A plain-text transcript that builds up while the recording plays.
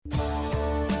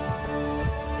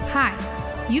Hi,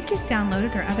 you've just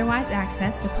downloaded or otherwise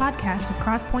accessed a podcast of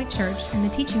Crosspoint Church and the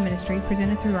teaching ministry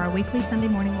presented through our weekly Sunday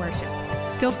morning worship.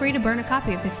 Feel free to burn a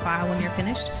copy of this file when you're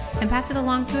finished and pass it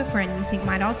along to a friend you think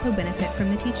might also benefit from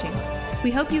the teaching.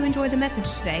 We hope you enjoy the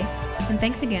message today, and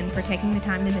thanks again for taking the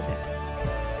time to visit.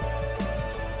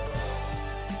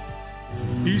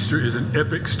 Easter is an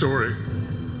epic story,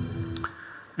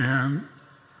 and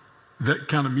that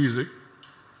kind of music,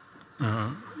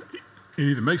 it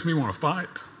either makes me want to fight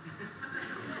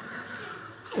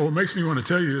or makes me want to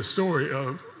tell you the story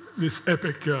of this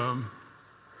epic. Turn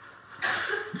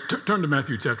to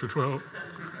Matthew chapter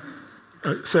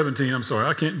 17. I'm sorry,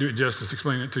 I can't do it justice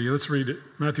explaining it to you. Let's read it.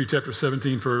 Matthew chapter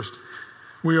 17 first.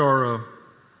 We're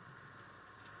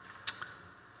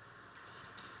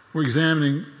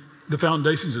examining the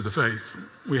foundations of the faith.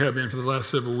 We have been for the last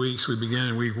several weeks. We began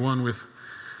in week 1 with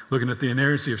looking at the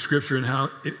inerrancy of Scripture and how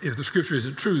if the Scripture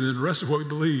isn't true, then the rest of what we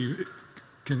believe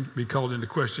can be called into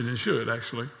question and should,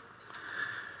 actually.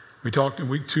 We talked in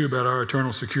week 2 about our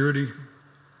eternal security.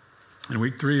 In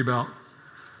week 3 about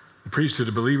the priesthood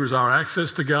of believers, our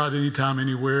access to God anytime,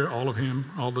 anywhere, all of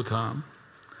Him, all the time.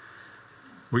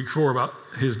 Week 4 about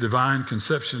His divine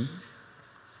conception.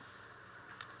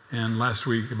 And last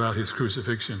week about His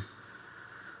crucifixion.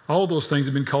 All those things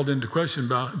have been called into question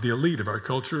by the elite of our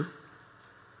culture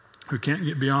who can't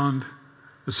get beyond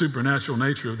the supernatural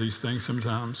nature of these things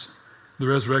sometimes. The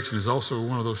resurrection is also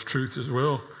one of those truths as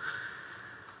well.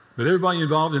 But everybody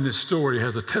involved in this story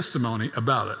has a testimony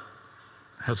about it,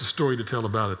 has a story to tell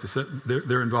about it,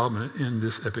 their involvement in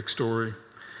this epic story.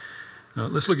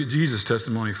 Let's look at Jesus'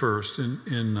 testimony first.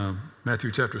 In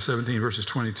Matthew chapter 17, verses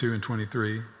 22 and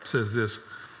 23, it says this.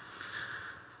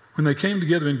 When they came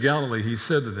together in Galilee, He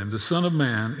said to them, "The Son of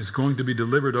Man is going to be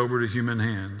delivered over to human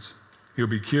hands. He'll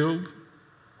be killed,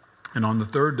 and on the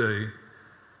third day,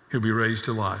 He'll be raised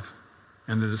to life."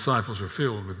 And the disciples were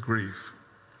filled with grief.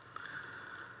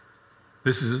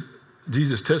 This is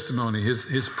Jesus' testimony,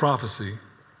 his prophecy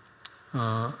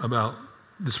about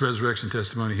this resurrection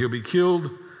testimony. He'll be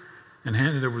killed and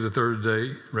handed over the third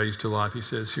day, raised to life, He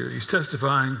says here. He's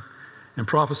testifying and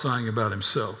prophesying about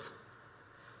Himself,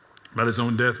 about His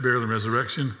own death, burial, and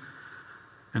resurrection.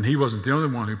 And He wasn't the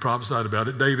only one who prophesied about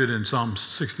it. David in Psalm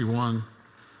 61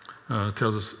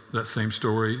 tells us that same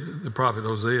story. The prophet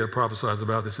Hosea prophesies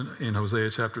about this in Hosea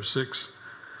chapter 6.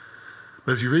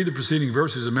 But if you read the preceding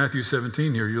verses of Matthew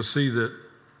 17 here, you'll see that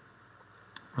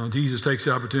Jesus takes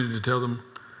the opportunity to tell them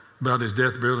about His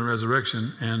death, burial, and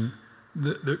resurrection. And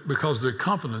because the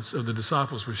confidence of the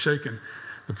disciples was shaken,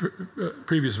 the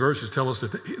previous verses tell us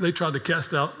that they tried to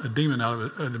cast out a demon out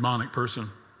of a demonic person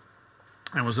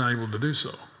and was unable to do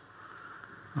so.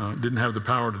 Didn't have the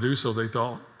power to do so, they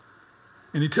thought.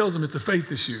 And He tells them it's a faith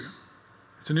issue.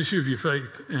 It's an issue of your faith.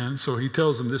 And so He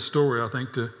tells them this story, I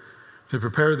think, to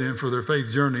prepare them for their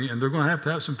faith journey. And they're going to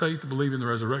have some faith to believe in the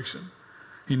resurrection.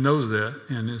 He knows that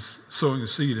and is sowing a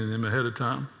seed in them ahead of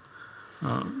time.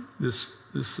 This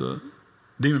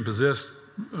demon-possessed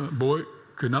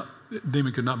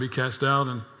demon could not be cast out,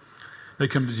 and they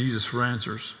come to Jesus for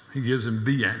answers. He gives them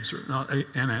the answer, not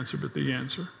an answer, but the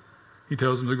answer. He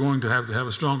tells them they're going to have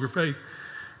a stronger faith.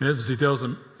 And as He tells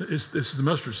them, this is the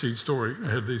mustard seed story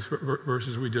ahead of these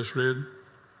verses we just read.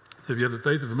 So if you have the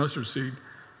faith of a mustard seed,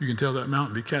 you can tell that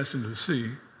mountain be cast into the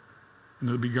sea, and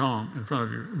it'll be gone in front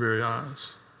of your very eyes.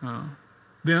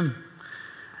 Then,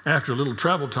 after a little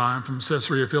travel time from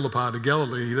Caesarea Philippi to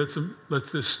Galilee, He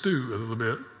lets this stew a little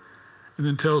bit, and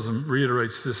then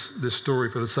reiterates this story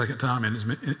for the second time in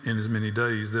his many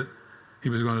days, that He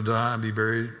was going to die and be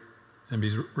buried and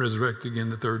be resurrected again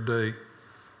the third day.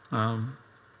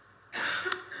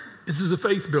 This is a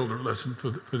faith builder lesson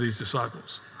for these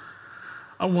disciples.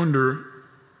 I wonder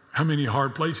how many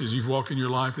hard places you've walked in your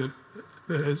life that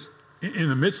has, in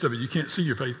the midst of it, you can't see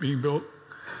your faith being built.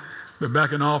 But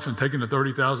backing off and taking a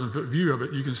 30,000-foot view of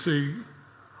it, you can see,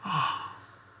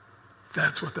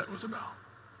 that's what that was about.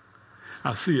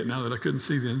 I see it now that I couldn't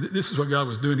see then. This is what God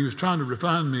was doing. He was trying to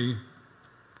refine me,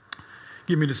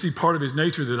 get me to see part of His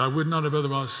nature that I would not have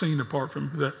otherwise seen apart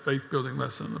from that faith-building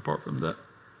lesson, apart from that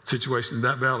situation,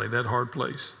 that valley, that hard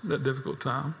place, that difficult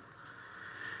time.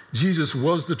 Jesus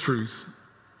was the truth,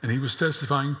 and He was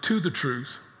testifying to the truth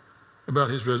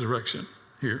about His resurrection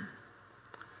here.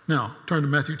 Now, turn to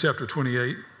Matthew chapter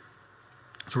 28.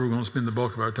 That's where we're going to spend the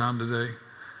bulk of our time today.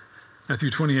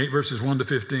 Matthew 28, verses 1 to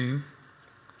 15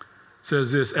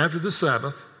 says this: After the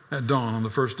Sabbath, at dawn on the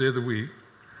first day of the week,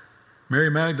 Mary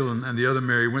Magdalene and the other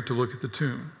Mary went to look at the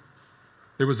tomb.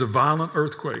 There was a violent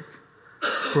earthquake,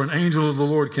 for an angel of the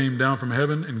Lord came down from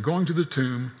heaven and, going to the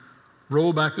tomb,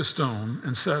 rolled back the stone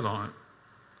and sat on it.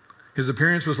 His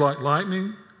appearance was like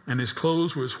lightning, and his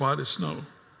clothes were as white as snow.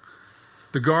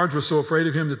 The guards were so afraid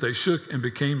of him that they shook and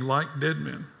became like dead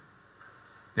men.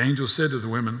 The angel said to the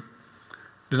women,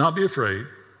 "Do not be afraid,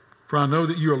 for I know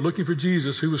that you are looking for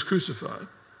Jesus who was crucified.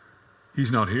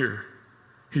 He's not here.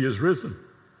 He is risen.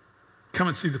 Come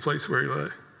and see the place where he lay.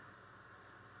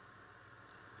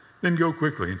 Then go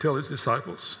quickly and tell his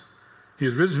disciples, he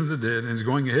is risen from the dead and is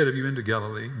going ahead of you into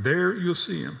Galilee. There you'll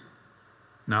see him.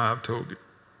 Now I've told you."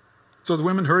 So the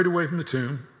women hurried away from the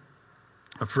tomb,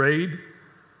 afraid,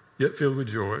 yet filled with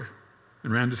joy,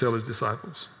 and ran to tell his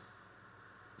disciples.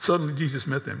 Suddenly Jesus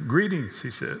met them. "Greetings,"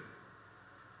 he said.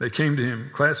 They came to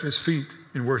him, clasped his feet,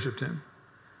 and worshiped him.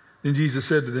 Then Jesus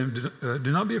said to them,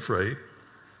 "Do not be afraid.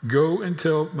 Go and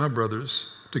tell my brothers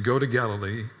to go to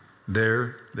Galilee.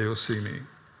 There they will see me."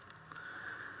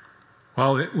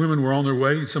 While the women were on their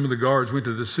way, some of the guards went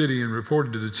to the city and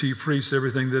reported to the chief priests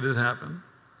everything that had happened.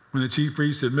 When the chief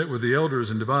priests had met with the elders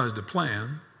and devised a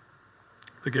plan,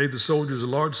 they gave the soldiers a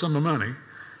large sum of money,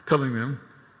 telling them,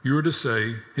 "You are to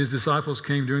say, his disciples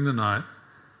came during the night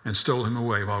and stole him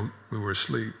away while we were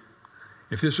asleep.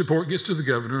 If this report gets to the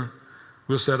governor,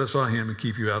 we'll satisfy him and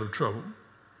keep you out of trouble."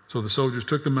 So the soldiers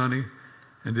took the money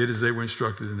and did as they were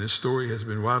instructed, and this story has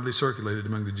been widely circulated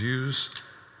among the Jews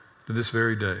to this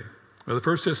very day. Well, the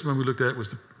first testimony we looked at was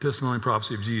the testimony and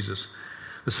prophecy of Jesus.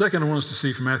 The second I want us to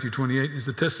see from Matthew 28 is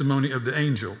the testimony of the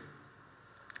angel.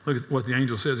 Look at what the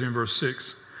angel says here in verse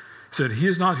 6. He said, "He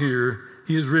is not here,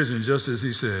 he is risen, just as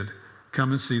he said.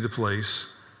 Come and see the place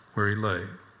where he lay."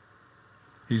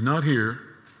 He's not here,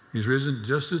 he's risen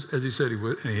just as he said he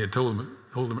would, and he had told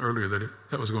them earlier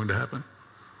that was going to happen.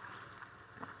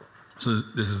 So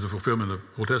this is the fulfillment of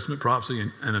Old Testament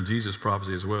prophecy and of Jesus'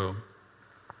 prophecy as well.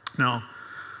 Now,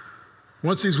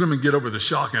 once these women get over the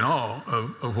shock and awe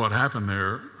of what happened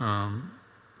there,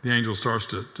 the angel starts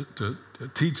to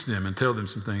teach them and tell them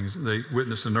some things. They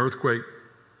witnessed an earthquake,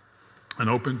 an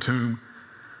open tomb.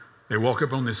 They walk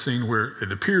up on this scene where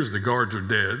it appears the guards are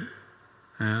dead,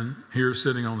 and here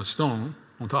sitting on the stone,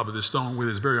 on top of this stone with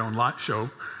his very own light show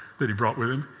that he brought with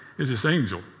him, is this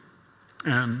angel.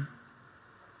 And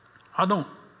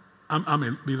I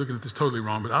may be looking at this totally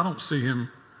wrong, but I don't see him.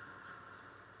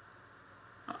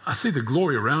 I see the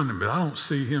glory around him, but I don't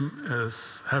see him as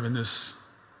having this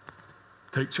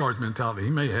take charge mentality. He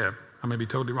may have. I may be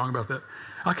totally wrong about that.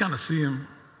 I kind of see him,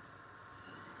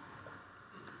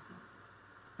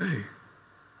 hey,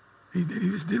 he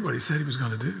just did what he said he was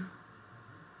going to do.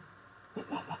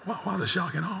 Why the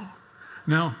shock and awe?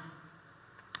 Now,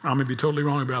 I may be totally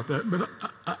wrong about that, but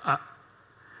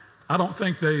I don't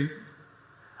think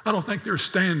they're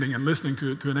standing and listening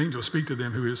to an angel speak to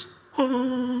them who is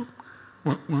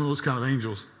one of those kind of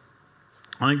angels.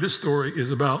 I think this story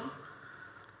is about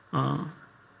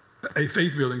a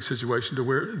faith-building situation to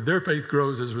where their faith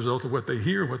grows as a result of what they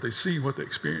hear, what they see, what they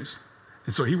experience.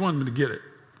 And so he wanted them to get it.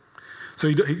 So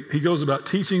he goes about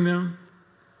teaching them,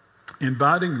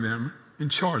 inviting them, and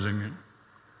charging them.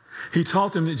 He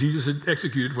taught them that Jesus had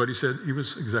executed what he said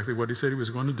exactly what he said he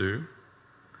was going to do.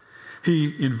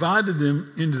 He invited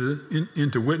them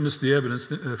into witness the evidence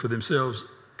for themselves.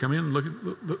 Come in and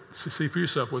look, see for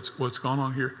yourself what's going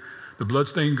on here. The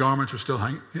bloodstained garments are still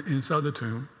hanging inside the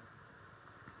tomb.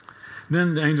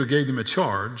 Then the angel gave them a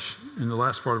charge in the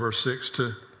last part of verse 6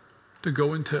 to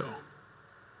go and tell.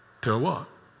 Tell what?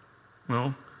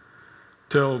 Well,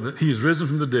 tell that he is risen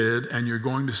from the dead and you're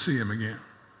going to see him again.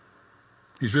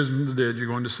 He's risen from the dead, you're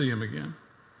going to see him again.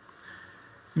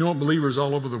 You know what believers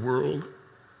all over the world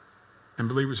and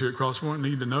believers here at Crosspoint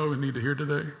need to know and need to hear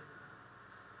today?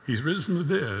 He's risen from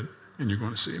the dead, and you're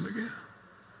going to see him again.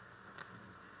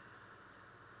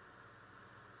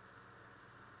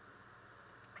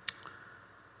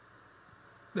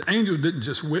 The angel didn't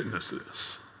just witness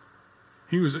this.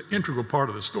 He was an integral part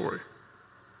of the story.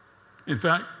 In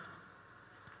fact,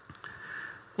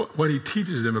 what he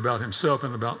teaches them about himself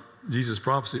and about Jesus'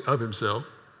 prophecy of himself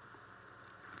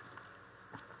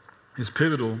is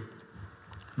pivotal,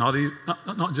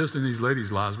 not just in these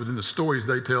ladies' lives, but in the stories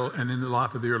they tell and in the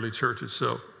life of the early church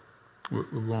itself. We're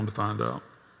going to find out.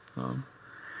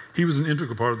 He was an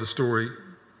integral part of the story,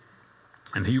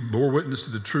 and he bore witness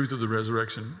to the truth of the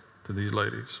resurrection to these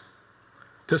ladies.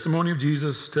 Testimony of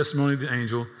Jesus, testimony of the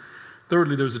angel.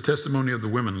 Thirdly, there's the testimony of the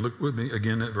women. Look with me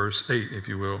again at verse 8, if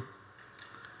you will.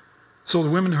 So the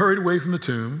women hurried away from the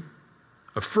tomb,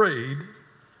 afraid,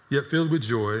 yet filled with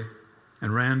joy,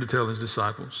 and ran to tell his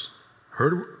disciples.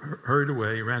 Hurried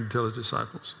away, ran to tell his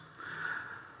disciples.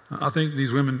 I think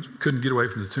these women couldn't get away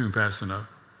from the tomb fast enough.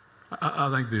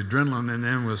 I think the adrenaline in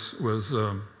them was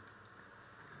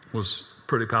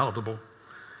pretty palatable.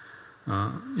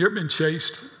 You ever been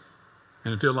chased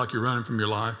and it feels like you're running from your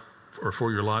life or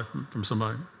for your life from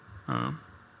somebody.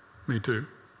 Me too.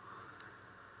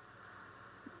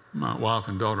 My wife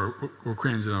and daughter were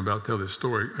cringing. I'm about to tell this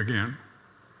story again.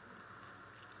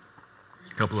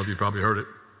 A couple of you probably heard it.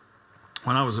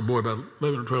 When I was a boy, about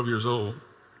 11 or 12 years old,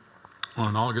 on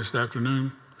an August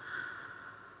afternoon,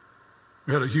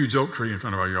 we had a huge oak tree in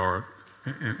front of our yard,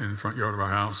 in the front yard of our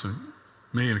house, and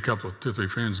me and a couple of 2 or 3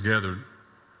 friends gathered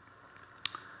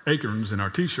acorns in our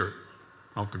T-shirt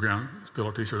off the ground, spilled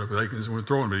our T-shirt up with acorns, and we're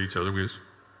throwing them at each other. We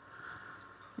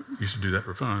used to do that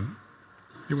for fun.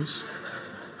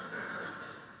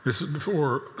 This is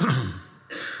before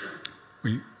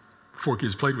before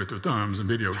kids played with their thumbs and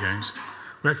video games.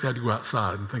 We actually had to go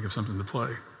outside and think of something to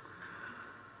play.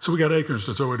 So we got acorns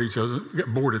to throw at each other. We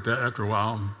got bored at that after a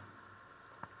while and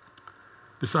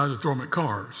decided to throw them at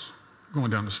cars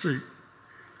going down the street.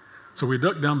 So we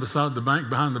ducked down beside the bank,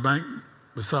 behind the bank,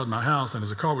 beside my house, and as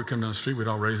a car would come down the street, we'd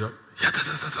all raise up,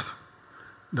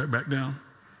 duck back down.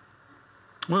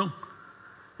 Well,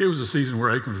 it was a season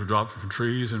where acorns were dropped from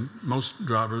trees, and most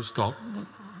drivers thought,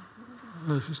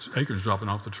 it's just acorns dropping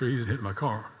off the trees and hitting my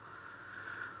car.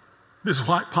 This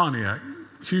white Pontiac,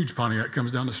 huge Pontiac,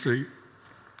 comes down the street.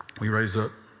 We raise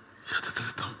up,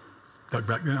 duck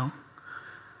back down.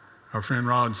 Our friend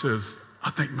Rod says, I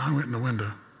think mine went in the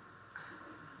window.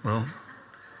 Well,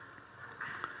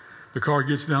 the car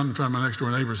gets down in front of my next door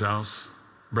neighbor's house.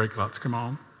 Brake lights come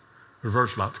on.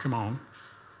 Reverse lights come on.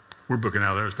 We're booking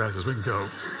out of there as fast as we can go.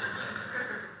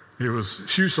 It was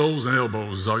shoe soles and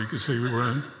elbows is all you could see. We were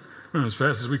running as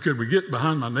fast as we could. We get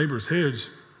behind my neighbor's hedge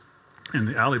in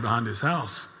the alley behind his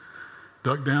house,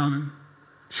 duck down, and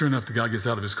sure enough, the guy gets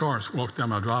out of his car, walks down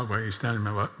my driveway. He's standing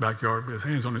in my backyard with his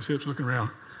hands on his hips looking around.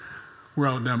 We're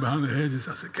all down behind the hedges.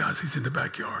 I said, guys, he's in the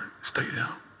backyard. Stay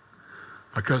down.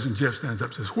 My cousin Jeff stands up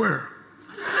and says, where?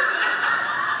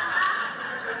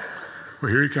 Well,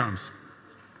 here he comes.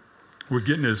 We're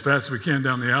getting as fast as we can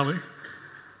down the alley.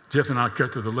 Jeff and I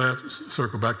cut to the left,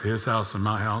 circle back to his house and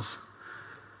my house.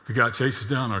 The guy chases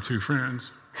down our 2 friends,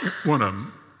 one of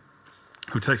them,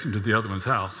 who takes him to the other one's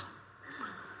house.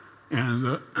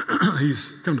 And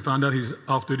he's come to find out he's an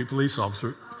off-duty police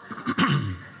officer.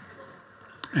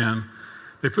 And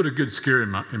they put a good scare in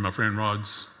my friend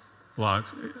Rod's life.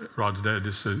 Rod's dad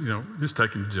just said, just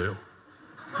take him to jail.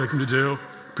 Take him to jail,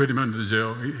 put him under the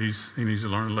jail. He needs to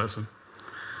learn a lesson.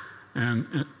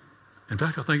 And in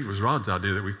fact, I think it was Rod's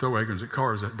idea that we throw acorns at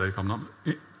cars that day.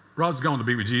 Rod's gone to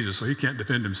be with Jesus, so he can't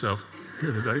defend himself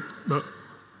here today. But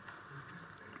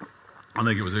I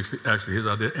think it was actually his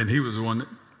idea, and he was the one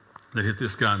that hit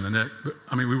this guy in the neck. But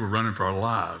we were running for our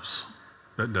lives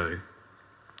that day,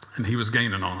 and he was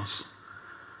gaining on us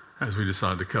as we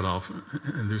decided to cut off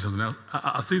and do something else.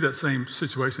 I see that same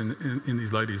situation in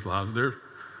these ladies' lives.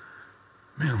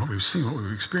 What we've seen, what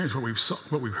we've experienced,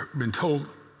 what we've been told.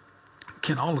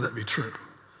 Can all of that be true?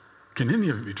 Can any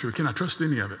of it be true? Can I trust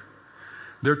any of it?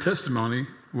 Their testimony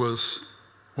was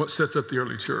what sets up the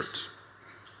early church.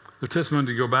 Their testimony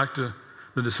to go back to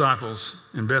the disciples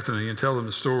in Bethany and tell them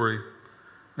the story.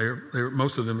 They were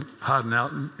most of them hiding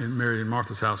out in Mary and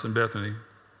Martha's house in Bethany.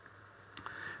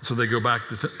 So they go back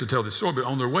to tell this story. But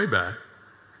on their way back,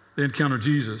 they encounter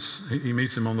Jesus. He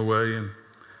meets them on the way and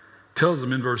tells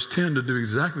them in verse 10 to do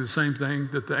exactly the same thing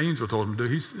that the angel told them to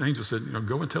do. The angel said,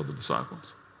 go and tell the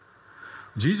disciples.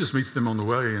 Jesus meets them on the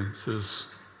way and says,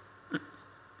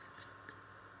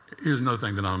 here's another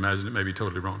thing that I imagine it may be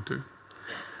totally wrong too.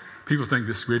 People think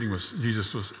this greeting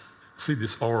see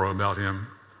this aura about him.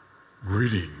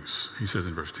 Greetings, he says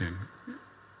in verse 10.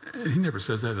 He never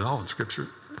says that at all in Scripture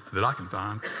that I can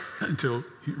find until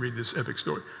you read this epic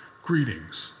story.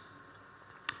 Greetings.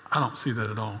 I don't see that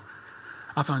at all.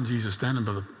 I find Jesus standing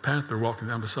by the path they're walking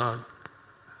down beside.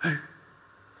 Hey,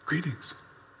 greetings.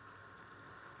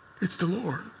 It's the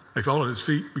Lord. They fall at his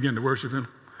feet, begin to worship him.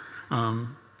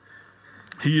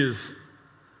 He, as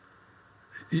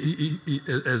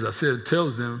I said,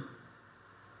 tells them,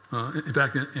 in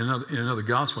fact, in another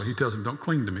gospel, he tells them, don't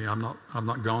cling to me. I'm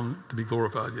not gone to be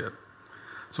glorified yet.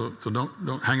 So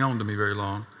don't hang on to me very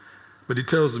long. But he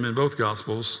tells them in both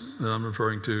gospels that I'm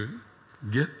referring to,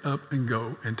 get up and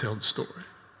go and tell the story.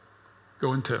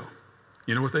 Go and tell.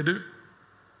 You know what they do?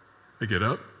 They get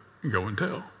up and go and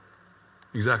tell.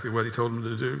 Exactly what he told them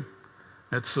to do.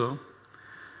 That's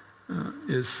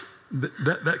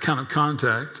that kind of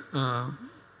contact,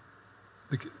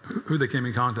 who they came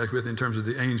in contact with in terms of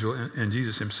the angel and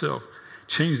Jesus himself,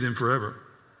 changed them forever.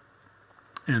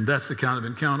 And that's the kind of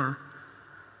encounter,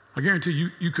 I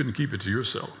guarantee you couldn't keep it to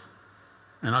yourself.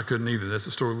 And I couldn't either. That's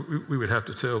a story we would have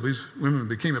to tell. These women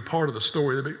became a part of the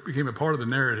story. They became a part of the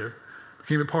narrative,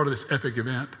 became a part of this epic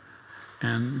event.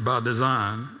 And by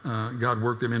design, God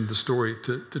worked them into the story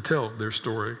to tell their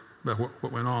story about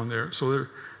what went on there. So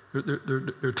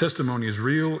their testimony is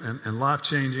real and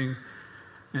life-changing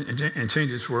and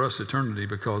changes for us eternity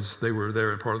because they were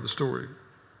there and part of the story.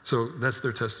 So that's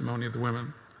their testimony of the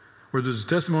women. Where there's the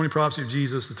testimony, prophecy of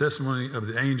Jesus, the testimony of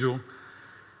the angel,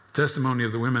 testimony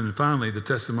of the women, and finally the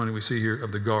testimony we see here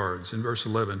of the guards. In verse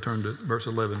 11, turn to verse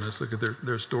 11, let's look at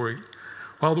their story.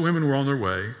 While the women were on their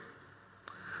way,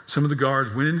 some of the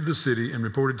guards went into the city and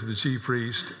reported to the chief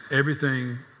priest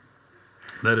everything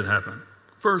that had happened.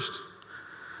 First,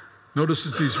 notice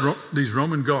that these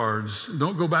Roman guards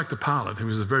don't go back to Pilate, who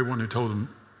was the very one who told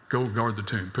them, go guard the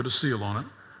tomb, put a seal on it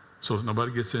so that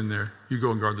nobody gets in there. You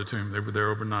go and guard the tomb. They were there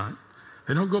overnight.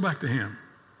 They don't go back to him.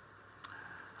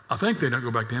 I think they don't go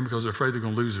back to him because they're afraid they're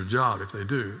going to lose their job if they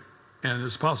do. And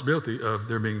there's a possibility of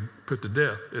their being put to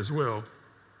death as well.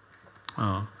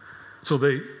 So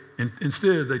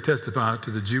instead, they testify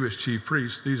to the Jewish chief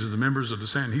priests. These are the members of the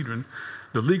Sanhedrin,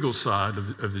 the legal side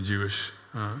of the Jewish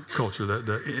culture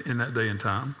in that day and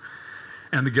time.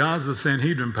 And the guys of the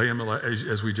Sanhedrin pay them,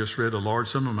 as we just read, a large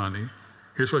sum of money.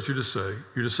 Here's what you're to say.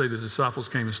 You're to say the disciples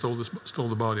came and stole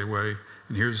the body away,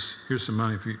 and here's some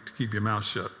money for you to keep your mouth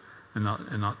shut and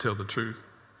not tell the truth.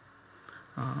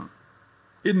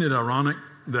 Isn't it ironic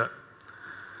that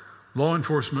law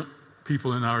enforcement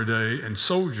people in our day and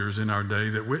soldiers in our day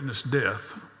that witness death,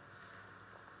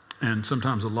 and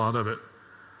sometimes a lot of it,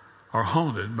 are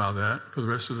haunted by that for the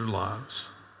rest of their lives?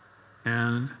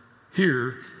 And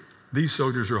here, these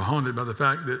soldiers are haunted by the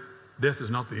fact that death is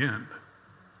not the end.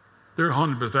 They're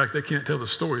haunted by the fact they can't tell the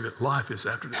story that life is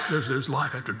after death. There's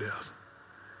life after death.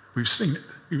 We've seen it.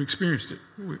 We've experienced it.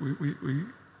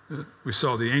 We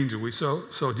saw the angel. We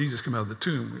saw Jesus come out of the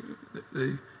tomb.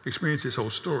 They experienced this whole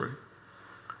story.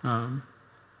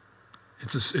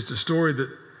 It's a story that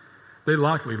they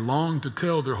likely longed to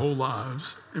tell their whole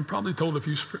lives, and probably told a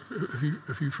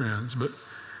few friends, but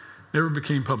never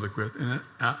became public with. And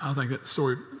I think that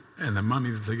story and the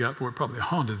money that they got for it probably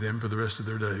haunted them for the rest of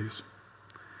their days.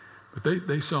 But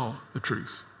they saw the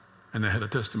truth, and they had a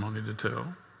testimony to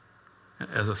tell.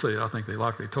 As I say, I think they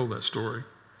likely told that story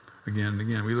again and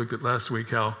again. We looked at last week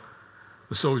how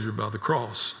the soldier by the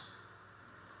cross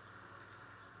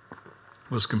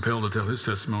was compelled to tell his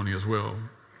testimony as well,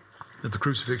 that the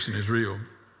crucifixion is real.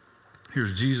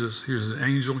 Here's Jesus, here's the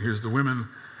angel, here's the women,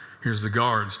 here's the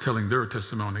guards telling their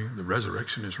testimony. The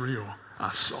resurrection is real.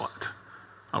 I saw it.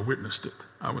 I witnessed it.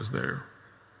 I was there.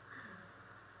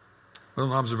 Well,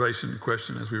 an observation and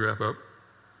question as we wrap up.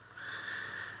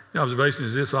 The observation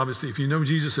is this: obviously, if you know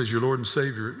Jesus as your Lord and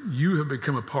Savior, you have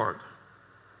become a part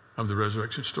of the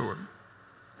resurrection story,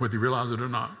 whether you realize it or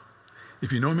not.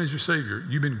 If you know him as your Savior,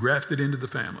 you've been grafted into the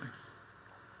family.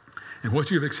 And what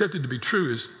you have accepted to be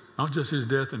true is not just his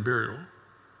death and burial,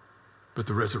 but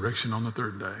the resurrection on the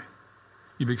third day.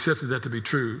 You've accepted that to be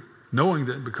true, knowing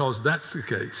that because that's the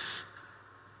case,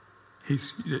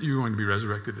 you're going to be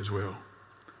resurrected as well.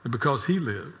 And because he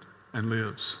lived and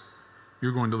lives,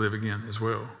 you're going to live again as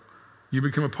well. You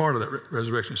become a part of that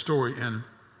resurrection story, and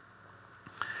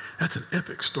that's an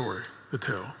epic story to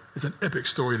tell. It's an epic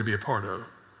story to be a part of.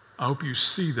 I hope you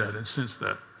see that and sense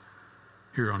that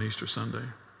here on Easter Sunday.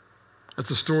 That's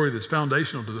a story that's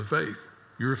foundational to the faith.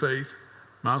 Your faith,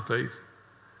 my faith,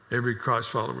 every Christ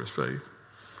follower's faith.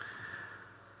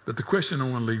 But the question I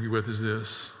want to leave you with is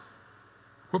this: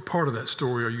 what part of that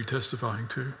story are you testifying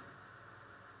to?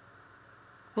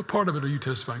 What part of it are you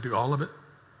testifying to? All of it?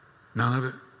 None of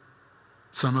it?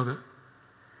 Some of it?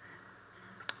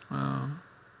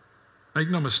 Make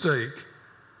no mistake,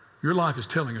 your life is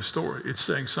telling a story. It's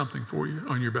saying something for you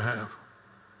on your behalf.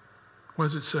 What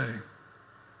is it saying?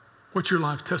 What's your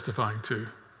life testifying to?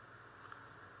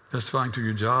 Testifying to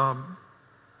your job,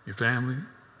 your family,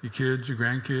 your kids, your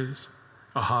grandkids,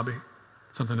 a hobby,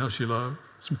 something else you love,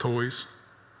 some toys.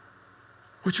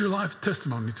 What's your life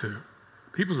testimony to?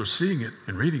 People are seeing it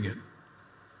and reading it.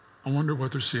 I wonder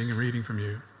what they're seeing and reading from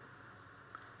you.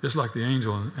 Just like the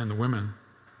angel and the women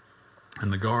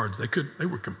and the guards, they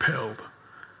were compelled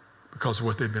because of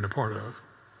what they've been a part of.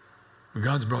 When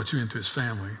God's brought you into his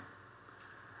family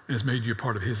and has made you a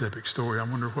part of his epic story, I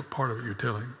wonder what part of it you're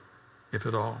telling, if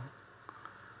at all.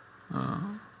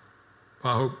 I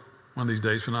hope one of these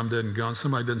days when I'm dead and gone,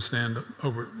 somebody doesn't stand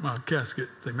over my casket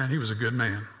and say, man, he was a good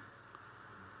man.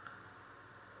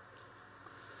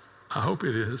 I hope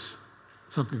it is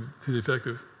something to the effect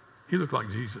of, he looked like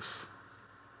Jesus.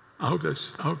 I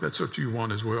hope that's what you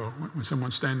want as well. When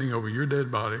someone's standing over your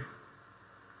dead body,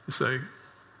 to say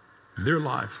their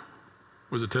life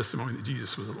was a testimony that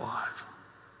Jesus was alive.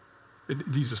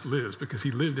 That Jesus lives because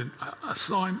he lived in, I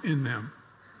saw him in them.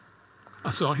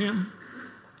 I saw him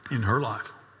in her life.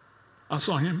 I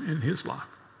saw him in his life.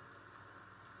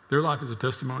 Their life is a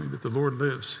testimony that the Lord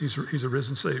lives. He's a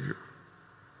risen Savior.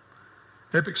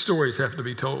 Epic stories have to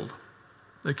be told.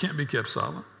 They can't be kept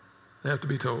silent. They have to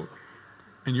be told.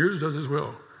 And yours does as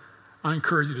well. I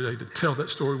encourage you today to tell that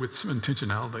story with some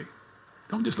intentionality.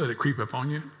 Don't just let it creep up on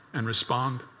you and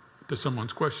respond to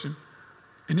someone's question.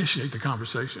 Initiate the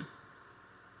conversation.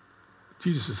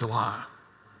 Jesus is alive.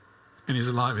 And he's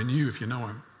alive in you if you know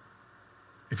him.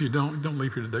 If you don't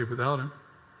leave here today without him.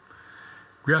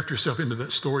 Graft yourself into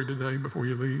that story today before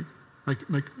you leave.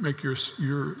 Make your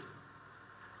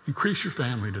increase your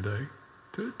family today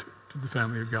to the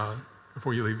family of God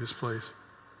before you leave this place.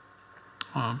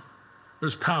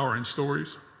 There's power in stories.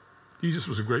 Jesus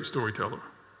was a great storyteller.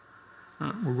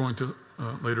 We're going to,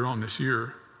 later on this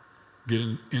year, get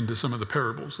into some of the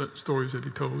parables, stories that he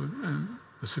told, and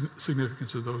the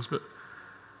significance of those. But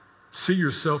see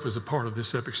yourself as a part of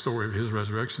this epic story of his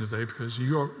resurrection today, because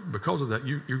because of that,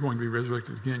 you're going to be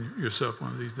resurrected again yourself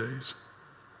one of these days.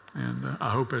 And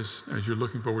I hope as you're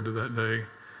looking forward to that day,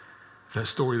 that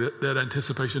story, that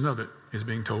anticipation of it is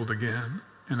being told again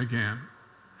and again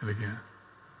and again.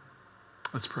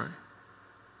 Let's pray.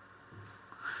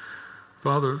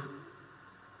 Father,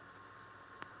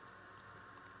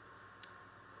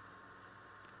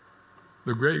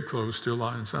 the grave clothes still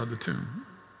lie inside the tomb.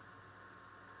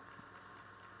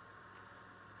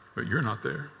 But you're not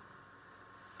there.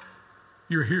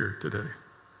 You're here today.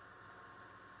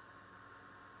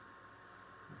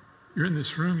 You're in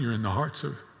this room. You're in the hearts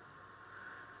of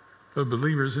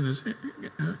believers in this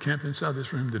camp inside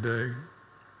this room today.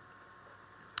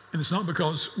 And it's not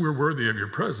because we're worthy of your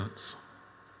presence.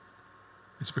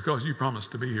 It's because you promised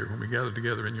to be here when we gather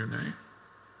together in your name.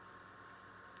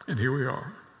 And here we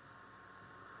are.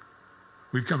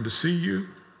 We've come to see you,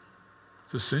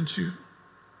 to sense you,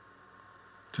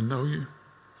 to know you,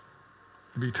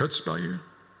 to be touched by you.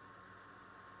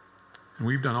 And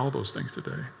we've done all those things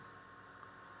today.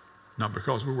 Not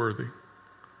because we're worthy,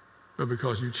 but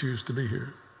because you choose to be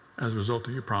here as a result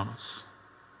of your promise.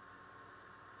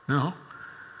 Now,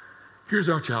 here's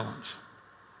our challenge.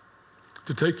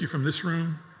 To take you from this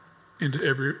room into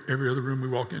every other room we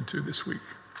walk into this week.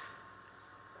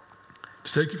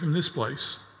 To take you from this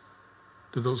place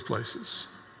to those places.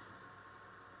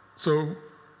 So,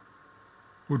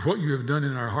 would what you have done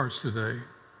in our hearts today,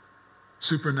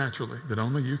 supernaturally, that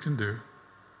only you can do,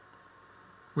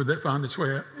 would that find its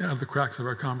way out of the cracks of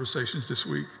our conversations this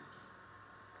week?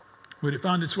 Would it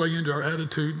find its way into our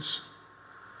attitudes?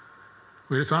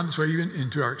 Would it find its way even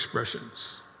into our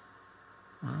expressions,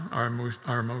 our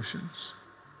emotions,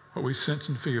 what we sense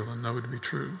and feel and know to be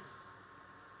true?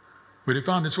 Would it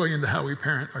find its way into how we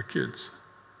parent our kids?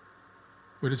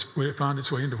 Would it find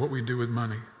its way into what we do with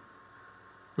money?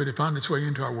 Would it find its way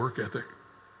into our work ethic?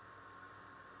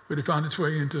 Would it find its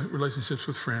way into relationships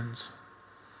with friends?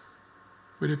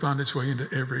 Would it find its way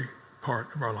into every part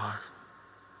of our life?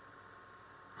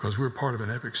 Because we're part of an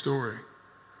epic story,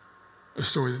 a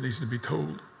story that needs to be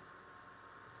told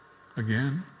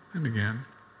again and again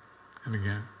and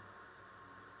again.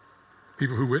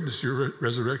 People who witnessed your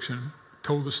resurrection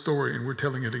told the story, and we're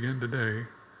telling it again today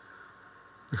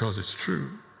because it's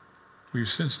true. We've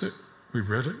sensed it, we've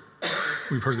read it,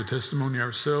 we've heard the testimony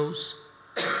ourselves,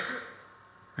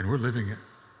 and we're living it.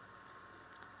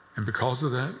 And because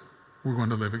of that, we're going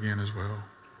to live again as well.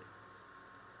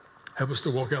 Help us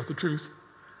to walk out the truth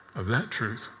of that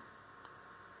truth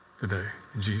today.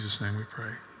 In Jesus' name we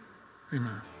pray.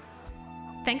 Amen.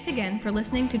 Thanks again for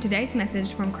listening to today's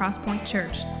message from Crosspoint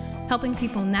Church, helping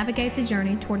people navigate the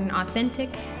journey toward an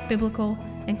authentic, biblical,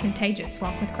 and contagious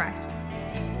walk with Christ.